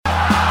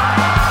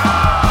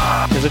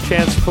There's a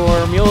chance for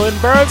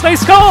Muhlenberg. They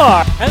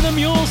score! And the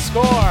Mules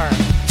score!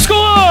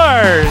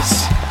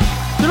 Scores!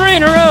 3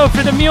 in a row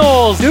for the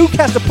Mules. Duke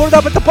has to put it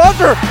up at the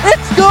buzzer.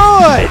 It's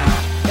good!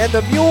 And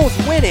the Mules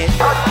win it.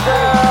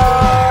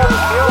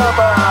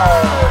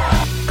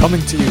 Coming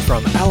to you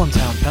from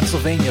Allentown,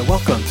 Pennsylvania,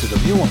 welcome to the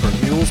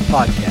Muhlenberg Mules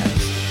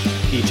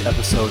podcast. Each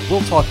episode,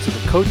 we'll talk to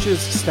the coaches,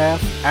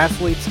 staff,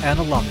 athletes, and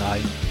alumni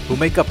who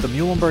make up the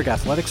Muhlenberg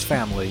Athletics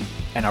family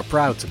and are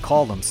proud to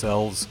call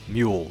themselves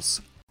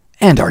Mules.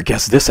 And our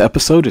guest this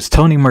episode is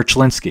Tony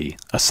Merchlinski,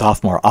 a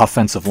sophomore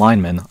offensive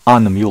lineman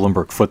on the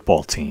Muhlenberg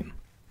football team.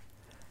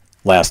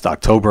 Last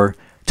October,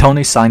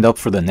 Tony signed up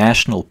for the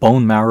National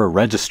Bone Marrow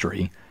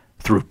Registry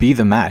through Be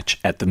the Match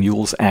at the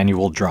Mules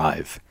annual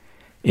drive.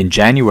 In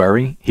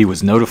January, he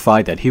was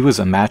notified that he was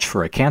a match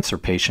for a cancer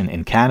patient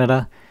in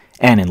Canada,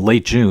 and in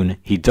late June,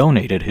 he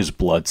donated his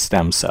blood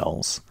stem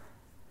cells.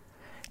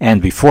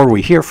 And before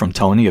we hear from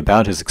Tony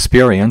about his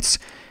experience,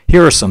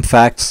 here are some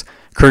facts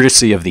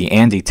courtesy of the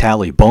Andy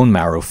Talley Bone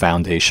Marrow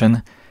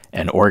Foundation,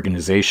 an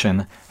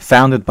organization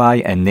founded by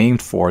and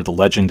named for the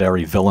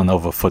legendary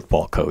Villanova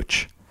football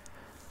coach.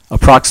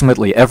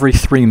 Approximately every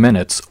 3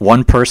 minutes,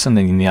 one person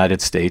in the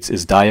United States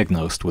is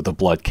diagnosed with a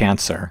blood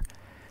cancer,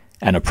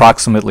 and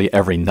approximately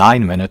every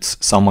 9 minutes,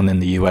 someone in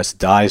the U.S.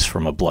 dies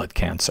from a blood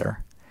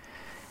cancer.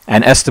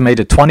 An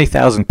estimated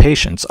 20,000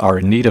 patients are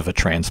in need of a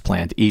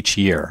transplant each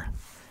year.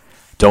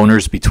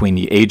 Donors between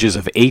the ages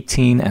of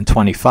 18 and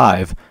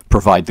 25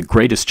 provide the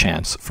greatest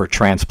chance for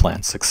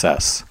transplant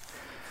success.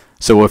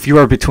 So if you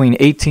are between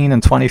 18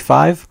 and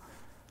 25,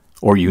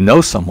 or you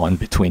know someone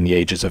between the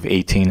ages of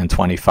 18 and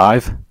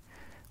 25,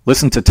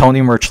 listen to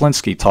Tony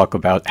Merchlinski talk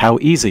about how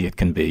easy it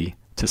can be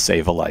to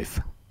save a life.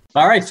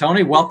 All right,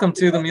 Tony, welcome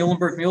to the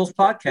Muhlenberg Mules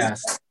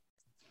podcast.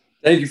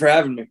 Thank you for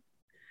having me.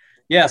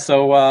 Yeah,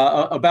 so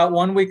about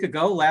 1 week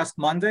ago, last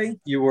Monday,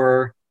 you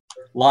were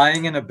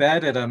lying in a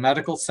bed at a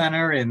medical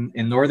center in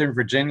Northern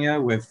Virginia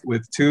with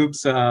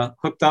tubes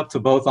hooked up to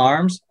both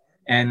arms,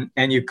 and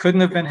you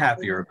couldn't have been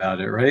happier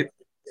about it, right?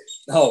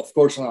 Oh, of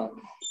course not.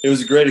 It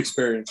was a great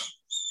experience.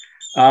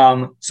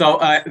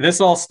 So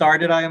this all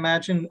started, I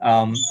imagine,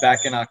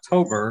 back in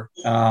October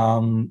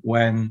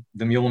when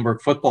the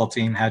Muhlenberg football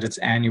team had its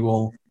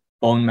annual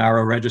bone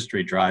marrow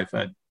registry drive.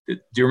 Do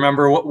you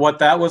remember what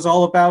that was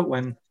all about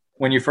when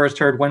you first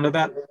heard wind of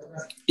that?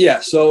 Yeah,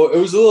 so it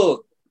was a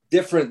little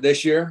different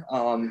this year.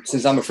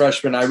 Since I'm a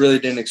freshman, I really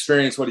didn't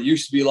experience what it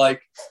used to be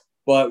like.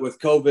 But with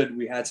COVID,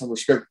 we had some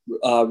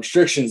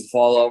restrictions to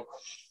follow.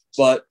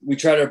 But we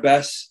tried our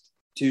best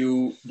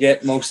to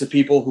get most of the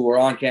people who were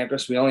on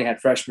campus. We only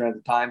had freshmen at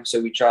the time, so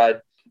we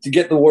tried to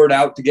get the word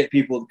out to get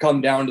people to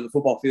come down to the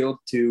football field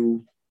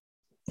to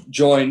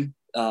join,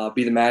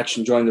 Be the Match,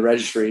 and join the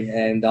registry.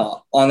 And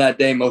on that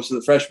day, most of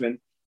the freshmen,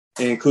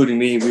 including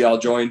me, we all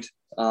joined.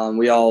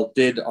 We all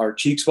did our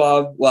cheek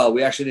swab. Well,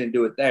 we actually didn't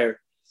do it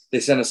there. They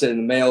sent us it in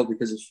the mail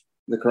because of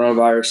the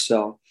coronavirus.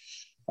 So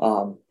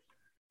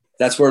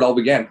that's where it all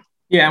began.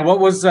 Yeah, and what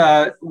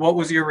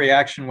was your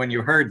reaction when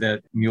you heard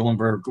that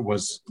Muhlenberg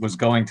was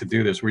going to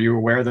do this? Were you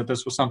aware that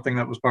this was something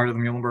that was part of the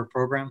Muhlenberg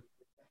program?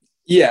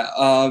 Yeah,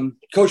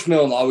 Coach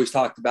Milne always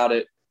talked about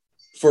it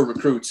for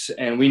recruits,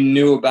 and we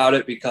knew about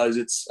it because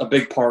it's a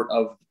big part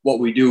of what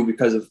we do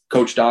because of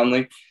Coach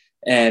Donnelly,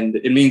 and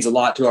it means a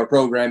lot to our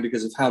program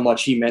because of how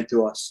much he meant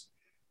to us.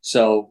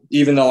 So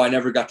even though I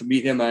never got to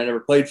meet him and I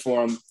never played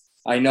for him,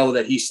 I know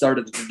that he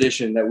started the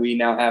tradition that we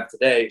now have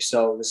today.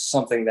 So this is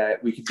something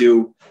that we could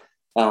do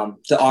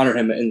to honor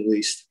him at the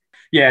least.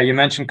 Yeah, you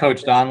mentioned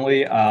Coach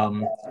Donnelly.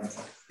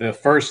 The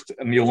first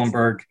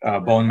Muhlenberg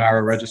bone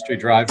marrow registry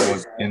drive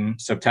was in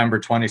September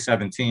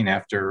 2017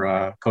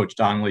 after Coach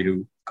Donnelly,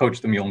 who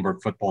coached the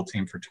Muhlenberg football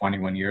team for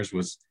 21 years,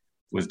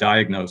 was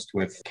diagnosed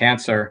with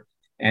cancer.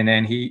 And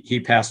then he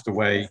passed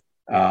away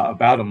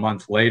about a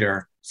month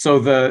later. So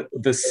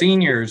the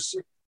seniors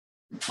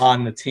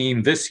on the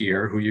team this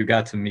year, who you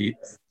got to meet,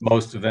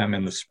 most of them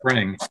in the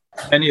spring,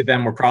 many of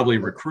them were probably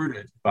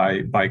recruited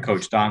by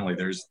Coach Donnelly.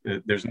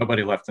 There's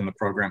nobody left in the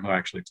program who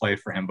actually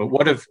played for him. But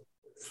what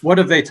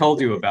have they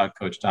told you about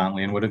Coach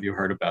Donnelly, and what have you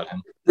heard about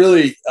him?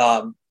 Really,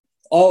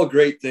 all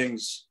great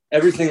things.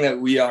 Everything that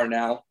we are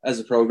now as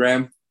a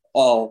program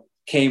all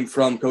came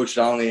from Coach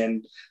Donnelly.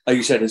 And like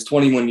you said, his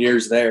 21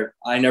 years there,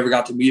 I never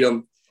got to meet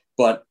him,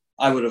 but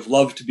I would have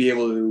loved to be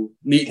able to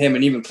meet him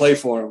and even play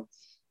for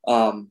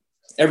him.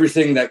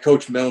 Everything that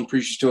Coach Milne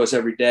preaches to us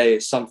every day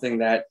is something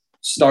that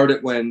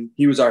started when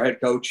he was our head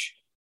coach,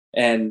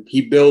 and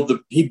he built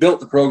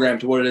the program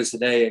to what it is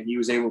today. And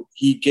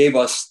he gave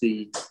us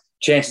the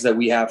chances that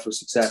we have for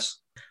success.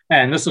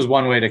 And this is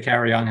one way to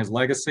carry on his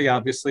legacy,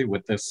 obviously,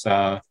 with this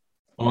bone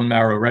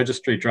marrow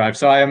registry drive.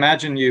 So I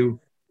imagine you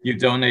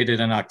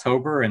donated in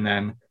October and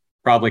then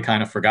probably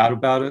kind of forgot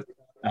about it.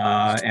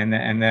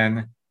 And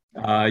then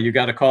you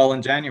got a call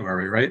in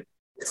January, right?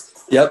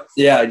 Yep.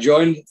 Yeah. I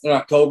joined in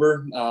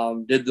October,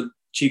 did the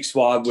cheek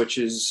swab, which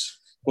is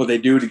what they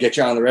do to get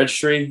you on the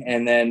registry.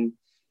 And then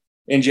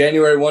in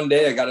January, one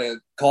day I got a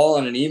call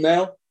and an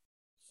email,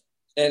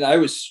 and I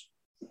was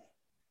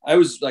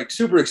like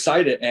super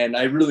excited, and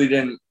I really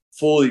didn't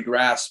fully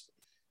grasp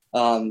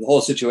the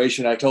whole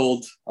situation. I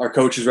told our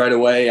coaches right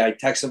away. I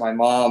texted my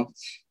mom,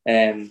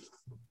 and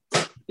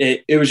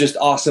it was just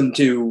awesome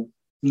to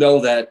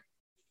know that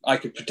I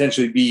could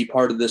potentially be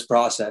part of this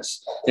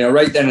process.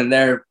 Right then and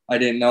there, I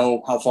didn't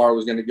know how far I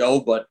was going to go,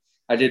 but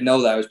I did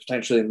know that I was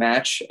potentially a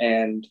match,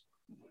 and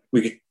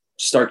we could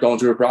start going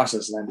through a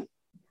process then.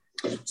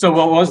 So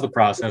what was the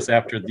process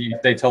after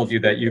they told you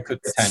that you could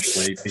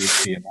potentially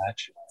be a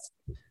match?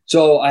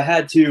 So I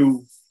had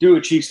to do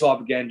a cheek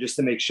swab again just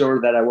to make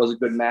sure that I was a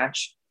good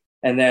match.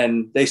 And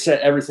then they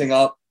set everything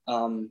up,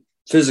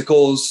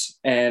 physicals,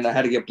 and I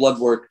had to get blood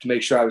work to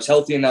make sure I was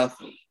healthy enough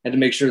and to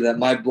make sure that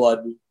my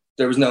blood,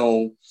 there was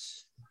no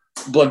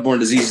bloodborne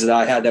diseases that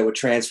I had that would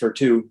transfer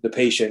to the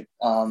patient.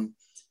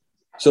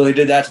 So they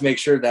did that to make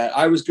sure that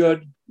I was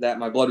good, that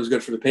my blood was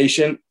good for the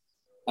patient.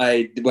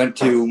 I went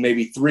to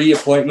maybe 3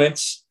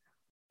 appointments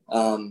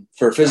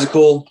for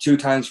physical, 2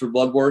 times for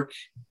blood work.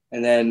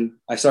 And then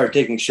I started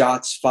taking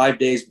shots 5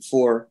 days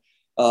before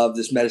of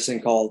this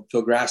medicine called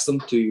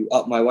filgrastim to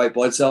up my white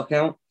blood cell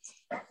count.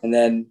 And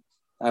then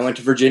I went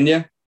to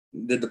Virginia,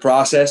 did the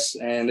process,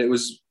 and it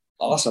was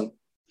awesome.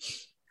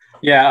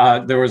 Yeah,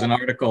 there was an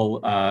article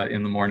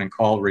in the Morning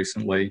Call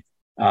recently,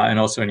 and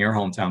also in your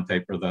hometown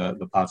paper,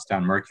 the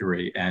Pottstown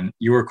Mercury, and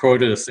you were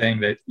quoted as saying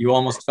that you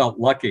almost felt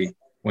lucky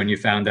when you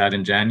found out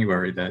in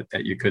January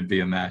that you could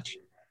be a match.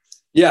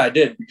 Yeah, I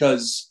did,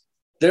 because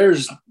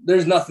there's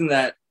nothing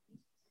that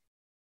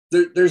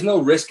there's no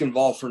risk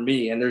involved for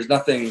me, and there's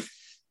nothing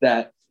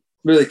that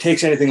really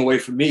takes anything away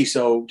from me.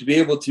 So to be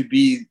able to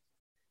be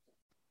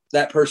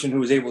that person who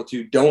was able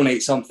to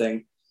donate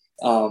something,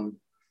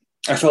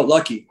 I felt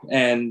lucky.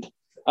 And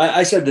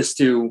I said this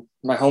to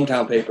my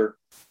hometown paper,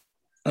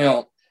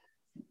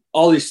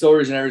 all these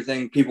stories and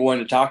everything, people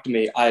wanted to talk to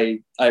me. I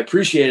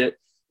appreciate it,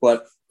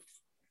 but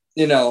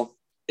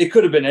it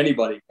could have been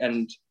anybody.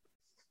 And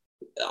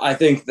I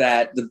think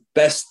that the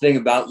best thing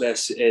about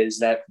this is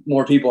that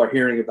more people are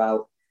hearing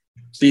about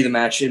Be the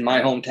Match in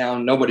my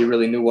hometown. Nobody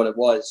really knew what it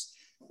was,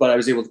 but I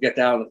was able to get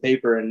that on the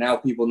paper, and now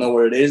people know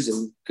what it is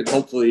and could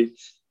hopefully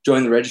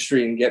join the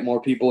registry and get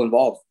more people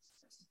involved.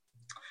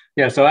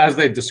 Yeah. So as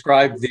they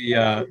described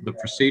the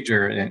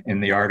procedure in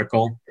the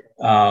article,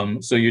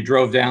 so you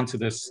drove down to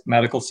this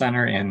medical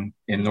center in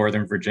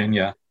Northern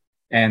Virginia,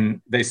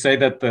 and they say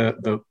that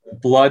the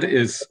blood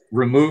is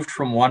removed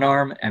from one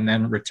arm and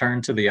then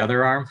returned to the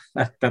other arm.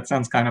 That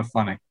sounds kind of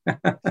funny.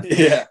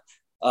 Yeah.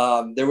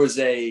 There was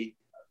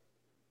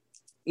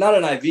not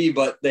an IV,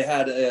 but they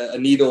had a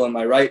needle in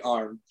my right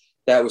arm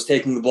that was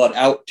taking the blood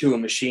out to a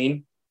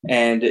machine,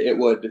 and it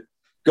would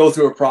go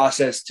through a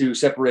process to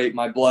separate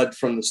my blood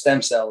from the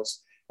stem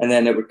cells. And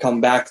then it would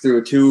come back through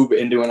a tube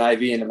into an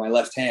IV into my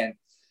left hand.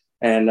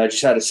 And I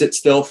just had to sit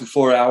still for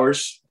 4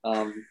 hours,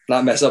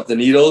 not mess up the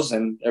needles,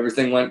 and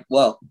everything went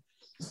well.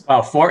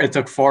 Wow. It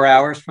took 4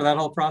 hours for that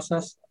whole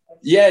process?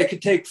 Yeah, it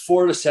could take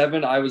 4 to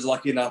 7. I was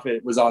lucky enough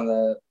it was on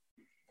the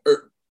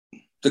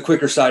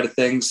quicker side of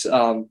things.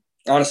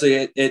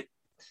 Honestly, it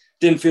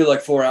didn't feel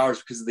like 4 hours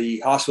because the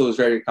hospital was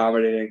very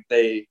accommodating.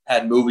 They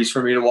had movies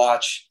for me to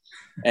watch,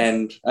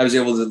 and I was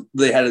able to,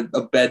 they had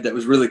a bed that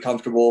was really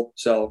comfortable.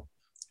 So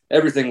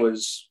everything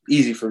was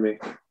easy for me.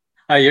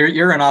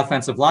 You're an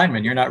offensive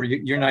lineman. You're not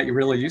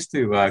really used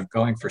to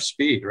going for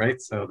speed,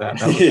 right? So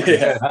that was yeah.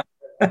 Good, huh?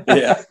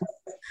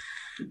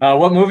 Yeah.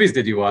 What movies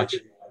did you watch?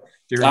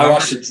 I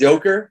watched The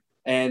Joker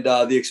and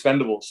The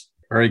Expendables.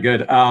 Very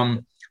good.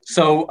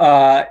 So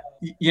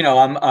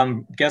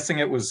I'm guessing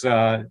it was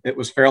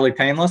fairly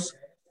painless.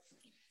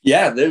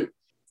 Yeah,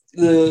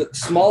 the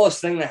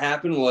smallest thing that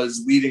happened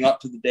was leading up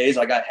to the days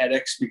I got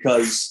headaches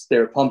because they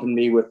were pumping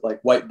me with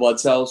like white blood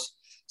cells.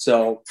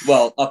 So,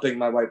 upping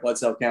my white blood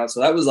cell count.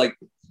 So that was like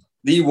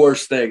the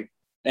worst thing.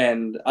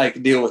 And I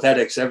could deal with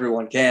headaches.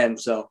 Everyone can.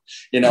 So,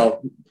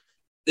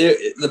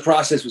 the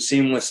process was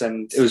seamless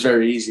and it was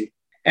very easy.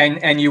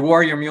 And you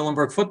wore your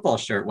Muhlenberg football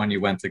shirt when you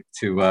went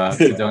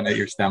to donate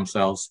your stem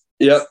cells.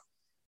 Yep.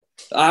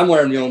 I'm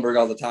wearing Muhlenberg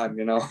all the time,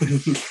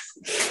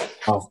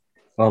 Oh,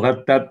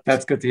 well,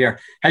 that's good to hear.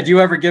 Had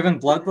you ever given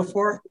blood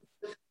before?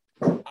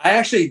 I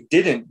actually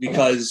didn't,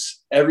 because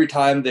every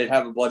time they'd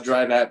have a blood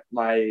drive at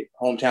my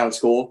hometown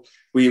school,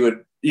 we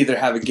would either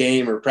have a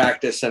game or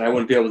practice, and I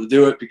wouldn't be able to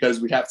do it because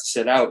we'd have to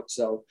sit out.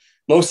 So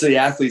most of the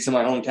athletes in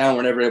my hometown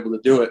were never able to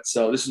do it.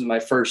 So this is my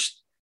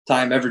first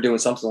time ever doing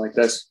something like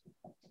this.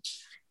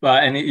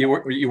 And you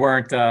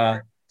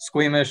weren't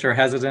squeamish or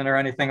hesitant or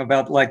anything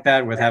about like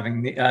that with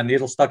having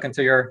needles stuck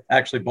into your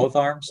actually both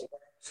arms?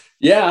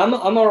 Yeah,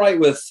 I'm all right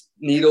with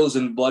needles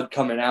and blood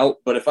coming out,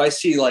 but if I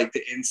see like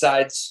the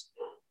insides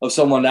of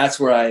someone, that's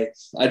where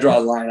I draw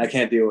the line. I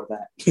can't deal with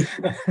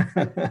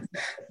that.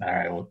 All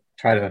right, we'll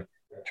try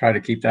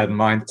to keep that in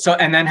mind. So,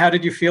 and then how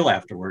did you feel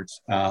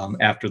afterwards,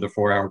 after the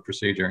 4-hour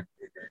procedure?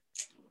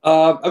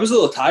 I was a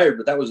little tired,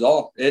 but that was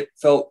all. It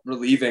felt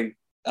relieving,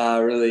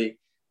 really,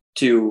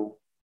 to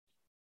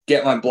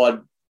get my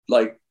blood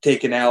like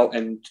taken out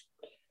and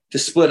to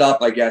split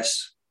up, I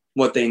guess,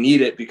 what they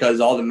needed, because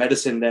all the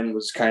medicine then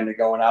was kind of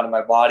going out of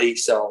my body.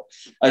 So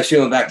I was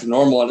feeling back to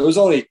normal, and it was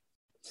only,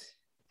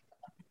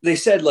 they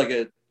said like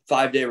a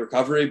 5-day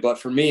recovery, but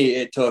for me,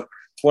 it took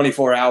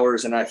 24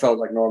 hours and I felt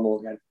like normal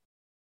again.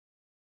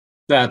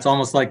 That's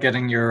almost like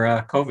getting your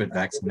COVID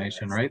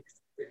vaccination, right?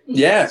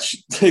 Yeah,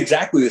 it's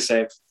exactly the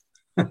same.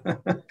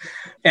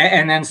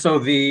 And then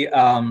so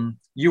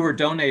you were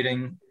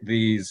donating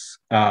these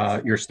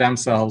your stem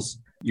cells.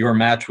 Your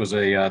match was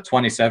a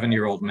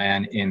 27-year-old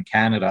man in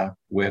Canada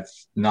with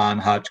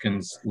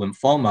non-Hodgkin's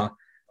lymphoma,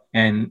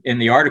 and in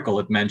the article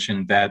it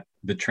mentioned that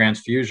the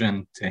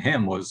transfusion to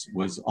him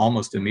was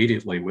almost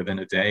immediately within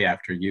a day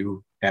after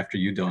you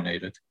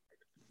donated.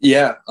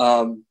 Yeah.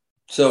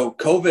 So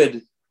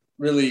COVID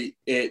really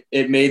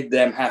it made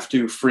them have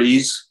to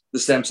freeze the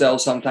stem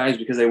cells sometimes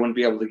because they wouldn't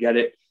be able to get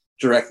it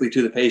directly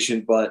to the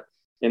patient. But,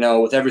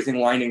 with everything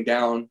winding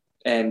down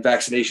and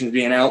vaccinations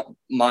being out,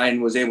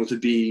 mine was able to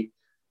be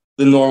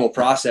the normal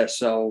process.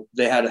 So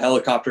they had a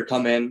helicopter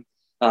come in.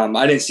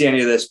 I didn't see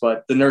any of this,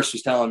 but the nurse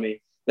was telling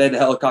me they had the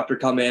helicopter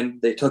come in.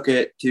 They took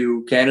it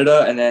to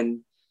Canada, and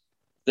then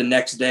the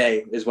next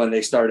day is when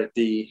they started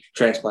the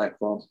transplant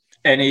for him.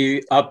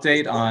 Any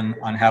update on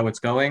how it's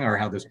going or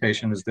how this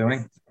patient is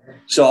doing?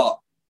 So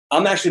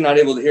I'm actually not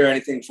able to hear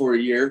anything for a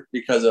year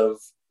because of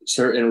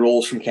certain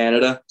rules from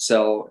Canada.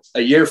 So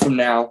a year from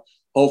now,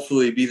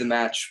 hopefully Be The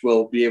Match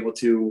will be able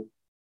to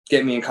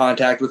get me in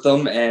contact with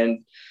them, and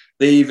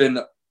they even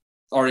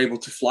are able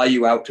to fly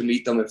you out to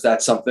meet them if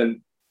that's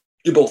something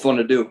you both want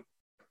to do.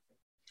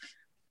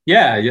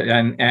 Yeah,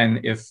 and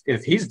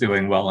if he's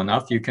doing well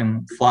enough, you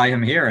can fly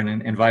him here and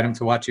invite him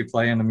to watch you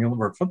play in the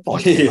Muhlenberg football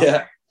game.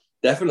 Yeah,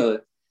 definitely.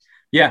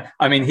 Yeah,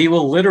 I mean, he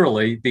will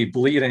literally be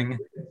bleeding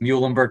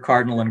Muhlenberg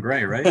Cardinal and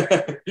Gray,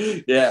 right?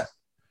 Yeah.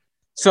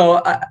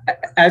 So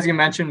as you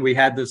mentioned, we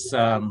had this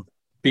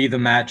Be The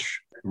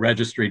Match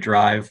registry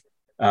drive,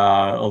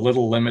 a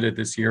little limited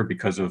this year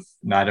because of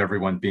not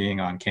everyone being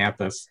on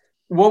campus.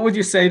 What would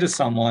you say to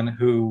someone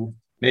who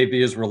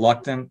maybe is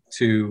reluctant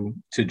to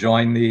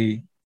join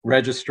the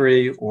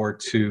registry or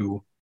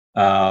to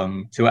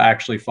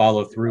actually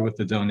follow through with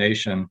the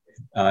donation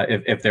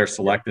if they're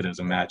selected as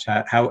a match?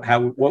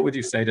 What would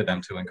you say to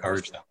them to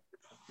encourage them?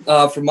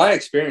 From my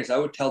experience, I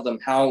would tell them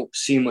how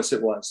seamless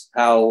it was,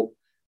 how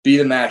Be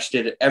The Match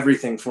did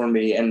everything for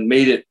me and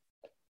made it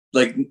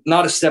like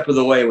not a step of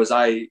the way was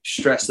I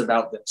stressed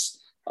about this.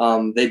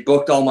 They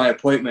booked all my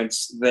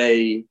appointments.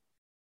 They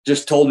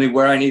just told me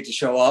where I need to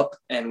show up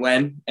and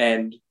when,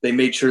 and they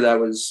made sure that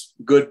was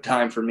good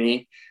time for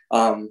me.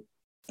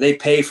 They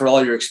pay for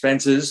all your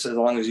expenses as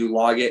long as you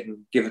log it and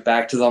give it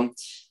back to them.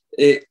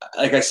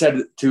 Like I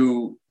said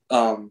to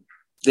the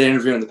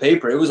interview in the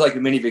paper, it was like a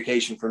mini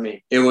vacation for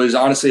me. It was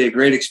honestly a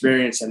great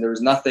experience, and there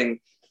was nothing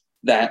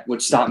that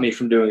would stop me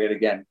from doing it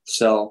again.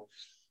 So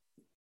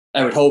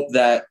I would hope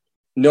that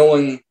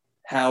knowing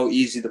how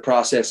easy the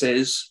process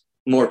is,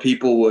 more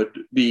people would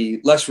be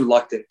less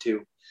reluctant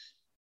to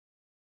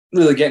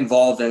really get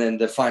involved and then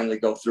to finally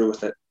go through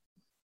with it.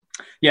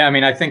 Yeah, I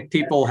mean, I think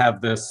people have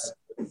this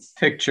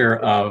picture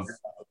of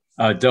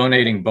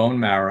donating bone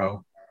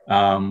marrow,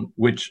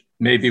 which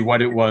may be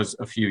what it was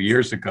a few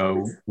years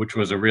ago, which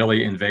was a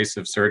really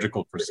invasive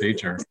surgical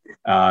procedure.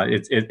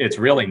 It's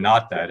really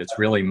not that. It's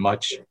really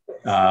much,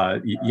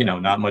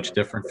 not much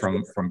different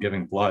from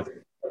giving blood.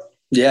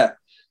 Yeah.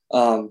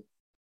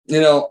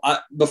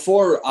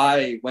 Before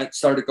I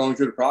started going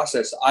through the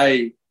process,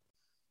 I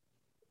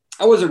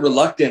wasn't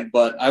reluctant,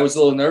 but I was a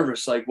little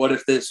nervous. Like, what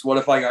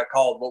if I got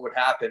called? What would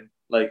happen?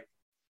 Like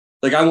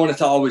I wanted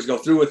to always go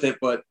through with it,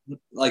 but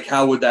like,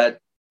 how would I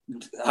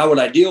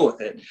deal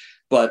with it?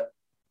 But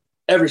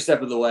every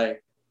step of the way,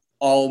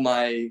 all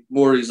my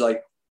worries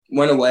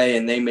went away,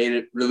 and they made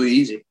it really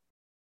easy.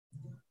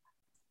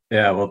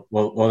 Yeah,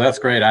 well, that's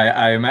great.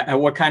 I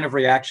what kind of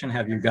reaction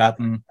have you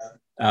gotten?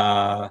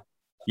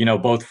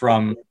 Both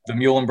from the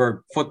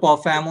Muhlenberg football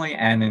family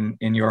and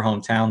in your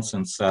hometown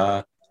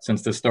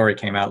since the story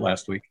came out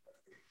last week?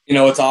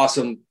 It's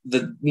awesome.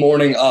 The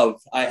morning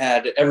of, I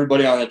had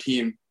everybody on the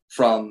team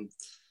from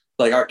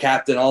like our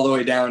captain all the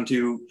way down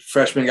to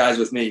freshman guys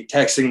with me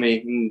texting me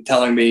and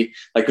telling me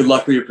like, good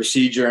luck with your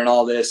procedure and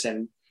all this.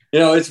 And,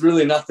 it's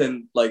really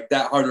nothing like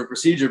that hard of a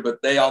procedure, but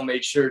they all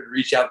made sure to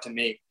reach out to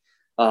me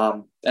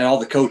and all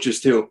the coaches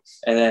too.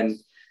 And then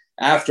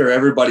after,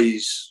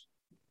 everybody's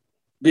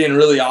being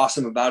really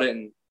awesome about it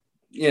and,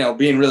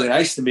 being really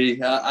nice to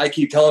me. I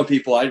keep telling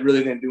people I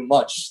really didn't do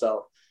much,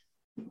 so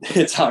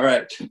it's all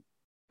right.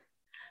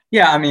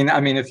 Yeah. I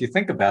mean, if you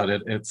think about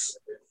it, it's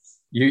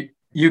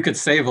you could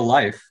save a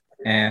life,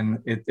 and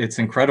it's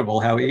incredible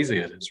how easy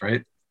it is,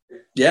 right?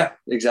 Yeah,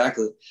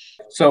 exactly.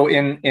 So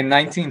in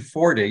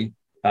 1940,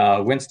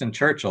 Winston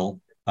Churchill,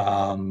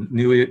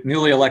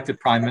 newly elected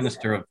Prime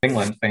Minister of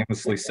England,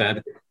 famously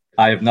said,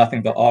 "I have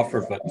nothing to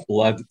offer but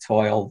blood,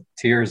 toil,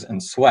 tears,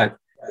 and sweat."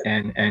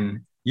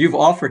 And you've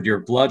offered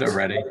your blood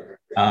already.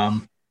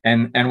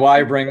 And why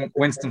I bring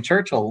Winston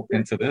Churchill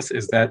into this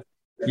is that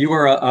you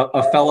are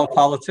a fellow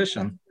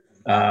politician.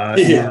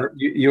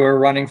 You are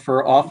running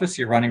for office.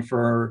 You're running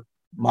for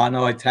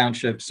Monomoy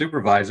Township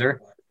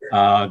Supervisor.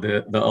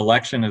 The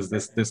election is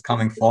this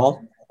coming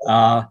fall.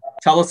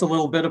 Tell us a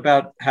little bit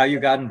about how you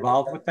got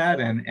involved with that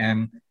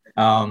and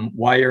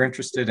why you're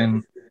interested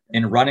in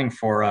running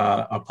for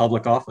a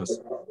public office.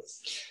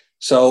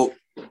 So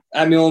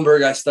at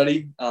Muhlenberg, I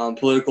studied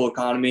political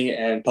economy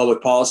and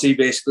public policy,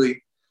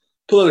 basically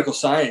political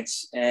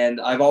science. And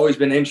I've always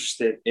been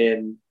interested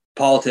in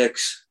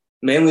politics,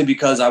 mainly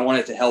because I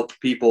wanted to help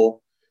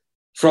people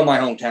from my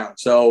hometown.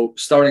 So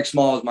starting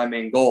small is my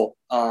main goal.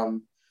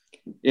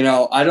 You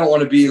know, I don't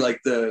want to be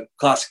like the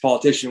classic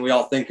politician we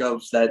all think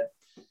of that,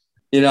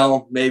 you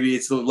know, maybe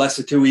it's the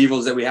lesser two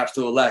evils that we have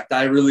to elect.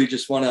 I really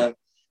just want to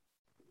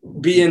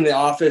be in the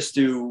office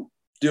to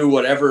do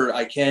whatever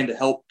I can to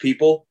help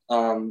people,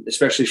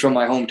 especially from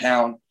my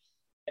hometown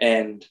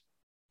and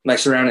my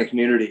surrounding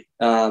community.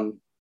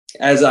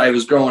 As I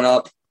was growing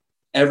up,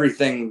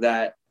 everything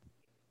that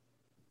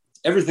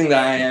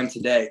I am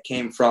today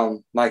came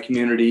from my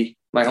community,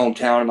 my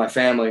hometown, and my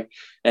family.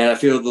 And I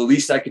feel the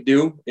least I could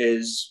do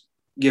is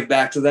give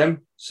back to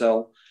them.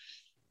 So,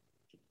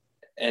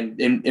 and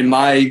in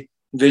my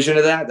vision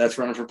of that, that's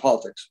running for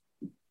politics.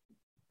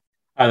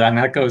 And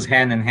that goes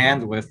hand in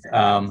hand with,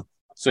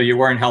 so you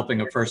weren't helping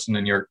a person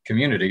in your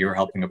community, you were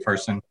helping a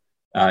person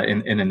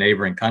in a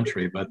neighboring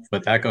country, but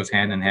that goes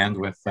hand in hand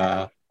with,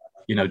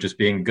 you know, just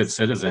being a good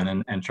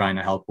citizen and trying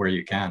to help where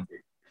you can.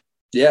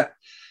 Yeah.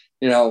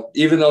 You know,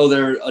 even though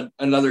they're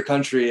another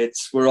country,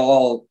 we're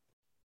all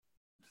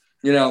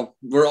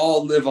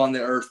live on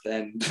the earth,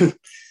 and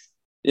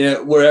you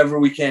know, wherever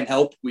we can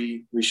help,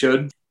 we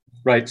should.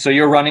 Right. So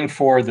you're running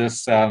for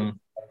this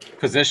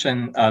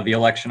position. The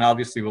election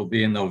obviously will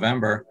be in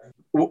November.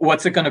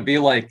 What's it going to be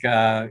like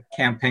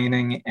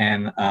campaigning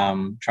and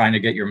trying to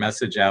get your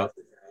message out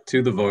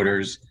to the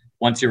voters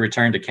once you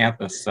return to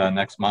campus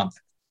next month?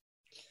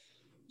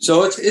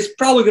 So it's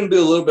probably going to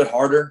be a little bit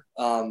harder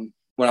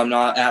when I'm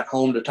not at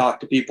home to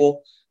talk to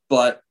people,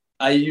 but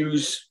I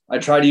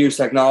try to use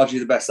technology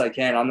the best I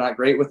can. I'm not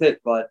great with it,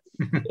 but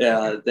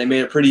they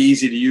made it pretty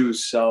easy to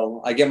use.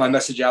 So I get my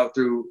message out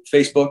through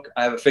Facebook.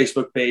 I have a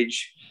Facebook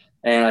page,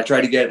 and I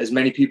try to get as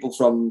many people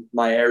from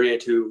my area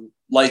to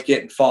like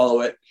it and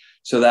follow it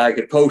so that I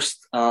could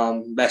post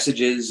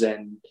messages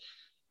and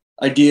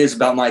ideas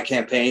about my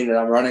campaign that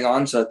I'm running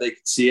on so that they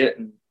could see it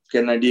and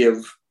get an idea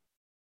of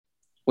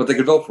what they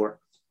could vote for.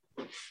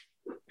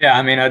 Yeah,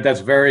 I mean,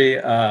 that's very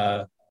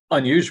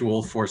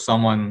unusual for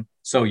someone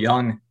so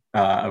young,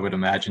 I would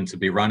imagine, to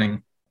be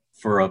running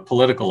for a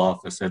political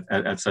office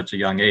at such a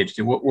young age.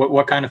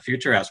 What kind of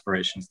future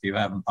aspirations do you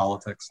have in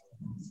politics?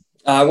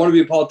 I want to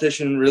be a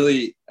politician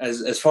really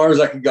as far as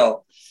I could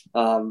go.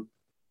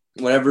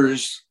 Whenever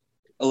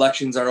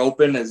elections are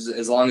open,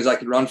 as long as I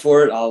could run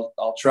for it,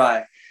 I'll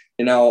try.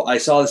 You know, I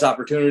saw this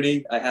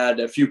opportunity. I had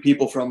a few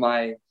people from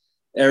my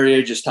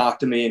area just talk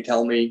to me and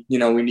tell me, you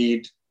know, we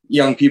need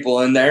young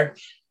people in there.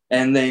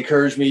 And they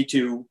encouraged me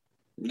to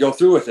go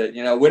through with it.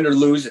 You know, win or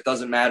lose, it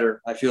doesn't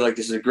matter. I feel like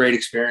this is a great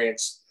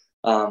experience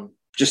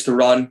just to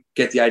run,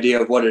 get the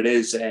idea of what it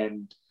is,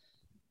 and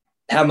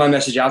have my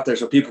message out there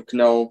so people can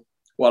know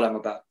what I'm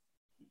about.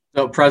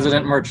 So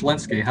President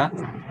Merchlinsky, huh?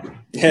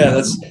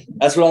 Yeah,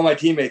 that's what all my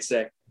teammates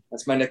say.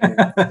 That's my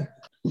nickname.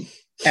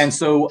 And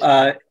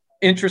so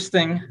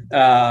interesting,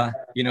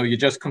 you know, you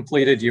just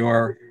completed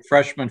your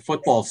freshman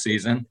football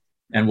season,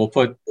 and we'll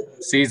put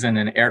season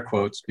in air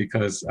quotes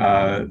because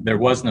there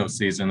was no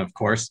season, of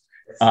course.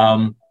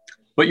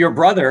 But your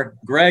brother,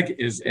 Greg,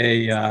 is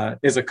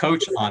a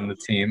coach on the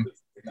team,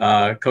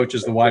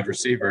 coaches the wide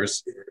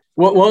receivers.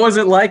 What was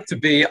it like to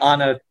be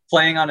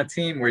playing on a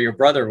team where your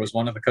brother was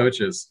one of the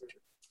coaches?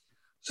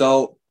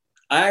 So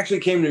I actually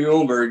came to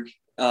Muhlenberg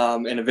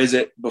in a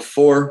visit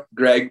before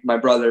Greg, my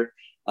brother,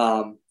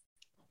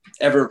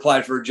 ever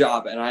applied for a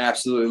job, and I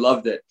absolutely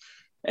loved it.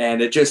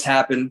 And it just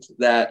happened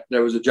that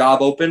there was a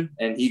job open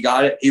and he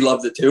got it. He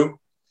loved it too.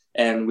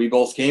 And we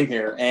both came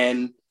here.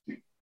 And, you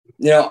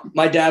know,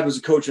 my dad was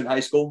a coach in high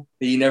school.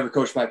 He never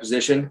coached my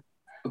position,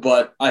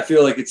 but I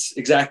feel like it's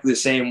exactly the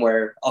same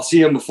where I'll see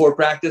him before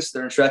practice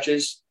during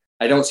stretches.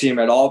 I don't see him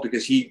at all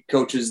because he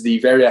coaches the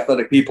very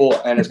athletic people.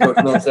 And as Coach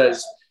Mill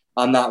says,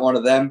 I'm not one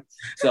of them.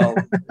 So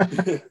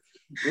I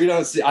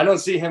don't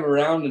see him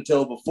around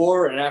until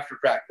before and after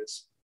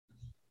practice.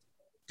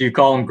 Do you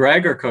call him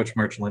Greg or Coach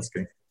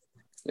Merchlinsky?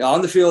 Yeah,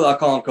 on the field, I'll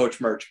call him Coach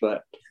Merch,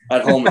 but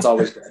at home, it's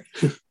always Greg.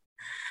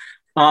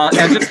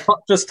 And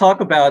just talk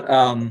about,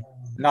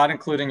 not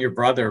including your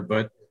brother,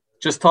 but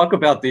just talk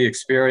about the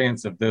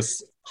experience of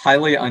this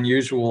highly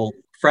unusual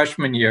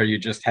freshman year you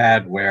just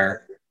had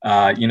where,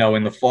 you know,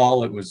 in the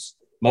fall, it was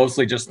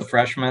mostly just the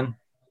freshmen.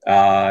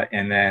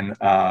 And then,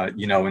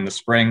 you know, in the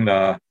spring,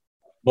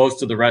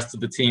 most of the rest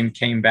of the team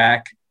came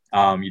back.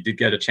 You did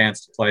get a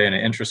chance to play in an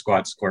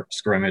intra-squad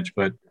scrimmage,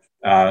 but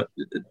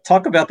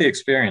talk about the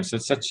experience.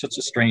 It's such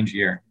a strange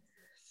year.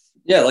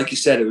 Yeah, like you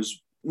said, it was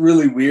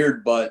really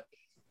weird, but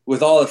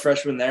with all the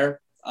freshmen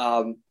there,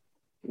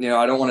 you know,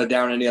 I don't want to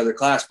down any other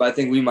class, but I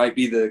think we might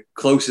be the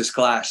closest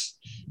class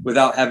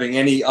without having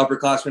any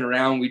upperclassmen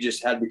around. We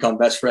just had become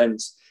best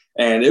friends,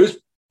 and it was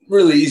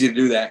really easy to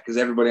do that because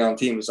everybody on the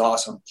team was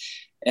awesome.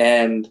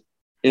 And,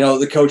 you know,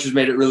 the coaches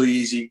made it really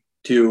easy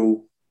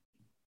to,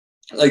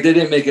 like, they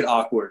didn't make it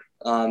awkward.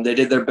 They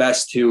did their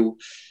best to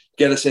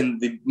get us in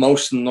the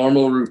most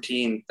normal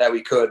routine that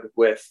we could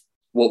with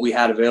what we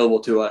had available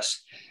to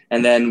us.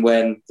 And then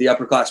when the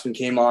upperclassmen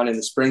came on in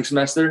the spring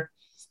semester,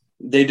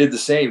 they did the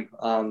same.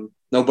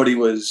 Nobody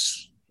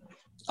was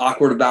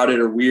awkward about it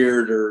or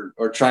weird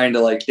or trying to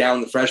like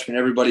down the freshmen.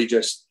 Everybody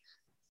just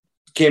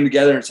came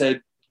together and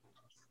said,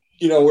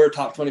 you know, we're a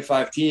top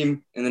 25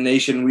 team in the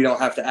nation. We don't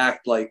have to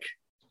act like,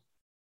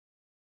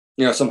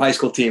 you know, some high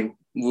school team.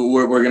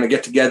 We're going to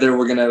get together.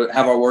 We're going to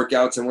have our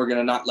workouts and we're going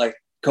to not let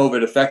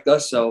COVID affect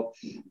us. So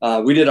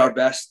we did our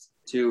best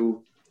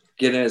to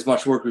get in as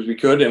much work as we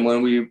could. And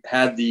when we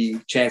had the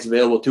chance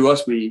available to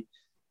us, we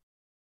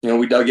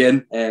dug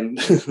in and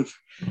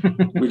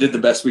we did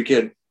the best we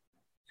could.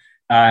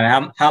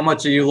 And how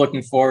much are you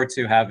looking forward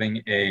to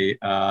having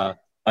a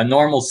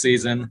normal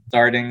season,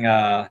 starting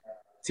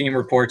team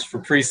reports for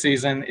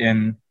preseason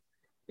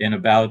in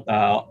about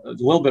a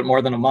little bit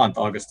more than a month,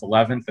 August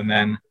 11th, and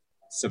then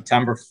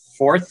September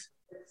 4th,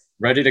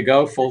 ready to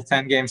go, full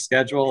 10-game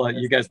schedule.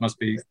 You guys must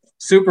be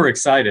super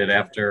excited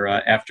after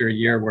a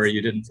year where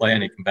you didn't play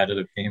any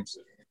competitive games.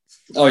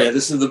 Oh yeah,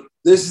 this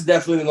is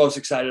definitely the most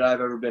excited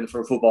I've ever been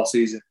for a football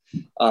season.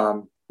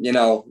 You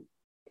know,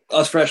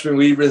 us freshmen,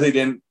 we really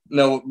didn't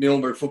know what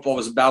Muhlenberg football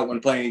was about when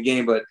playing a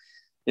game, but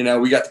you know,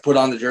 we got to put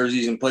on the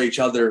jerseys and play each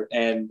other,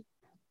 and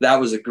that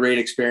was a great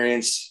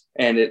experience.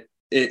 And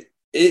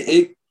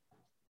it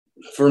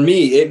for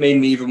me, it made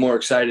me even more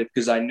excited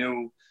because I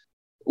knew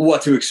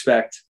what to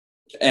expect.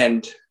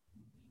 And,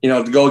 you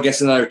know, to go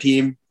against another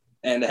team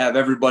and to have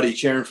everybody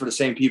cheering for the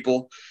same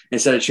people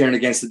instead of cheering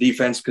against the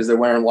defense because they're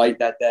wearing white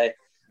that day,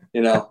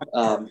 you know,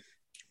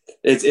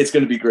 it's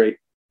going to be great.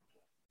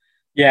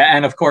 Yeah.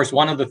 And of course,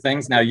 one of the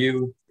things now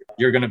you're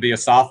going to be a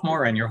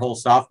sophomore, and your whole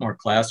sophomore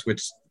class,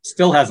 which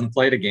still hasn't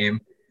played a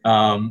game,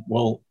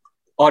 will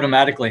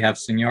automatically have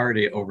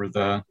seniority over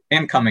the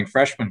incoming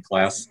freshman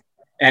class.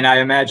 And I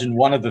imagine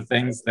one of the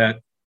things that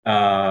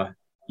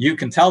you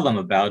can tell them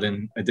about,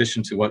 in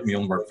addition to what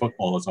Muhlenberg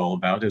football is all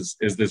about, is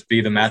this Be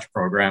the Match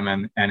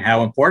program and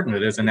how important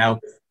it is. And now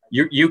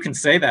you can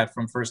say that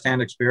from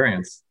firsthand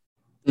experience.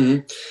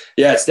 Mm-hmm.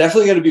 Yeah, it's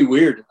definitely going to be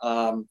weird.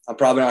 I'm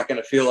probably not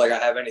going to feel like I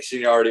have any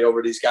seniority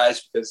over these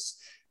guys because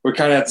we're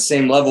kind of at the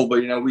same level, but,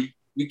 you know,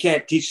 we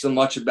can't teach them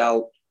much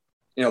about,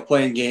 you know,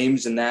 playing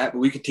games and that, but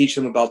we can teach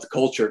them about the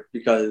culture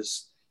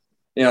because,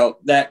 you know,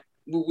 that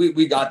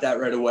we got that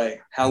right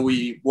away, how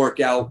we work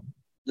out,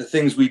 the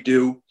things we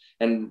do,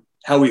 and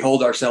how we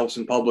hold ourselves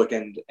in public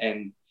and,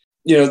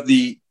 you know,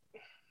 the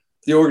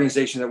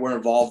organization that we're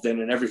involved in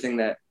and everything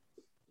that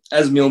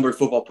as a Muhlenberg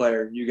football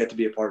player, you get to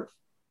be a part of.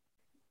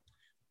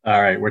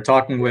 All right. We're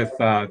talking with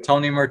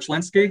Tony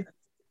Merchlinski,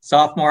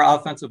 sophomore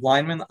offensive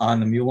lineman on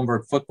the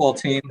Muhlenberg football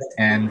team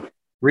and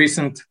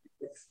recent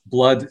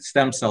blood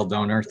stem cell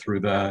donor through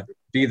the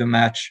Be the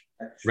Match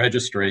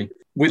registry.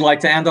 We'd like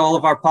to end all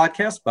of our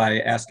podcasts by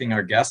asking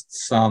our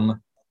guests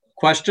some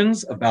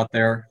questions about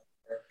their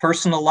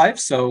personal life.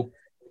 So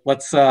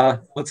let's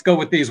go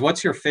with these.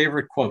 What's your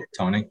favorite quote,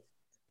 Tony?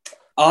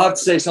 I'll have to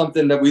say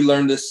something that we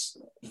learned this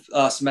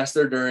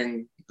semester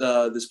during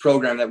this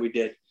program that we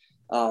did.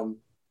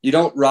 You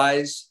don't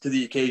rise to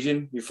the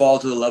occasion, you fall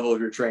to the level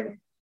of your training.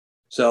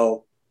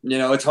 So, you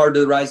know, it's hard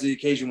to rise to the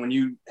occasion when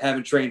you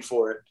haven't trained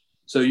for it.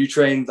 So you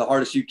train the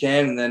hardest you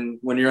can, and then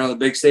when you're on the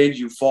big stage,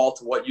 you fall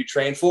to what you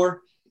train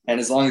for. And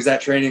as long as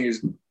that training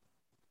is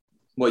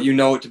what you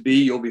know it to be,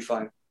 you'll be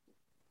fine.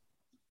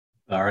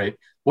 All right.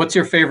 What's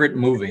your favorite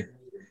movie?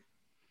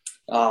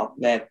 Oh,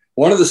 man.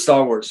 One of the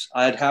Star Wars.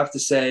 I'd have to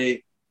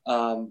say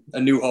A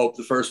New Hope,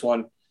 the first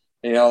one.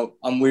 You know,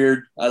 I'm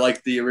weird. I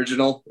like the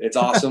original. It's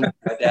awesome.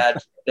 My dad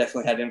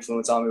definitely had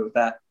influence on me with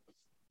that.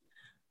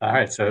 All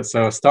right. So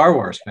a Star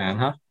Wars fan,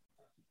 huh?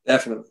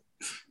 Definitely.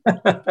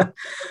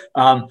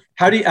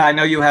 I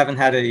know you haven't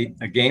had a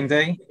game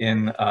day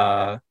in,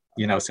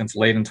 since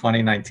late in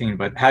 2019,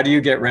 but how do you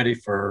get ready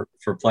for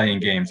playing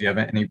games? Do you have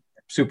any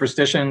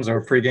superstitions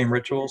or pregame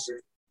rituals?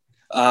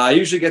 I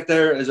usually get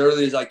there as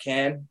early as I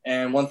can.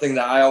 And one thing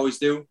that I always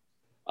do,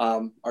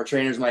 our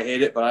trainers might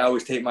hate it, but I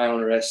always tape my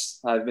own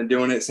wrists. I've been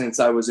doing it since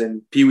I was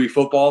in Pee Wee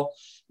football,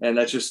 and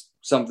that's just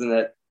something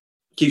that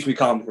keeps me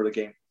calm before the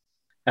game.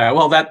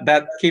 Well,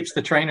 that keeps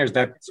the trainers.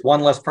 That's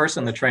one less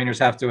person the trainers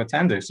have to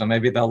attend to, so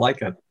maybe they'll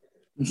like it.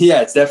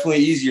 Yeah, it's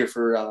definitely easier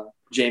for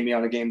Jamie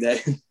on a game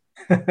day.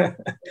 All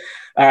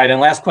right, and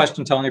last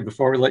question, Tony,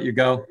 before we let you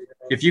go.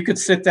 If you could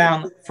sit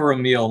down for a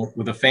meal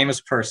with a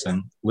famous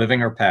person,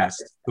 living or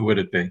past, who would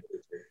it be?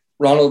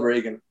 Ronald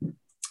Reagan.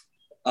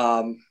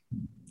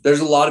 There's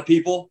a lot of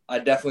people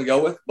I'd definitely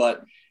go with,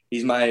 but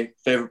he's my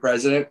favorite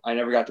president. I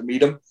never got to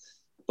meet him,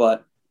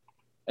 but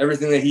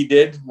everything that he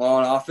did while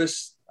in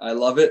office, I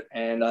love it,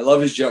 and I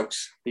love his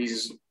jokes.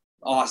 He's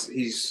awesome.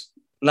 He's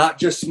not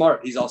just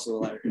smart, he's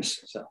also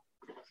hilarious. So,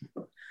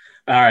 all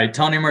right,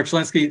 Tony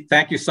Merchlinski,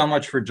 thank you so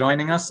much for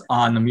joining us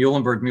on the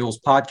Muhlenberg Mules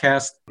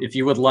podcast. If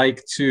you would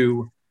like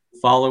to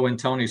follow in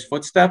Tony's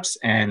footsteps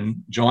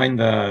and join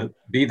the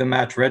Be the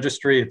Match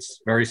registry,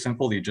 it's very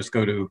simple. You just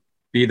go to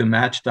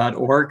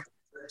bethematch.org,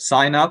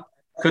 sign up.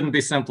 Couldn't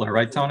be simpler,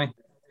 right, Tony?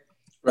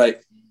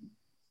 Right.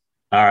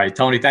 All right,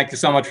 Tony, thank you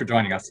so much for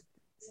joining us.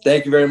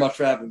 Thank you very much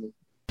for having me.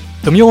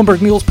 The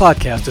Muhlenberg Mules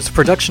podcast is a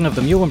production of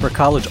the Muhlenberg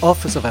College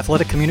Office of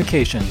Athletic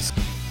Communications.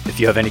 If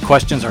you have any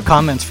questions or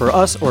comments for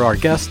us or our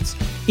guests,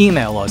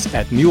 email us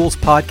at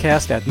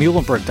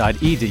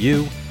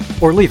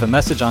mulespodcast@muhlenberg.edu or leave a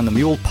message on the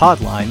Mule Pod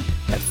line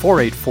at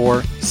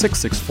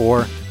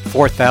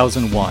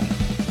 484-664-4001.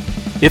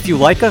 If you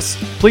like us,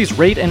 please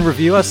rate and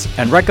review us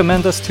and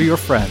recommend us to your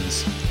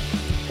friends.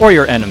 Or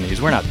your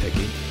enemies, we're not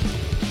picky.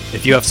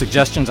 If you have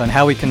suggestions on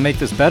how we can make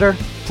this better,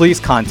 please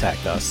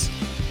contact us.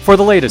 For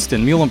the latest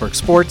in Muhlenberg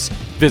sports,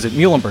 visit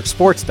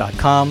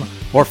muhlenbergsports.com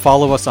or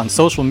follow us on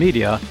social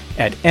media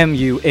at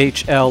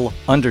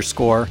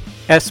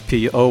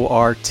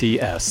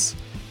MUHL_SPORTS.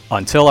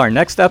 Until our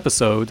next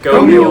episode,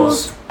 Go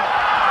Mules!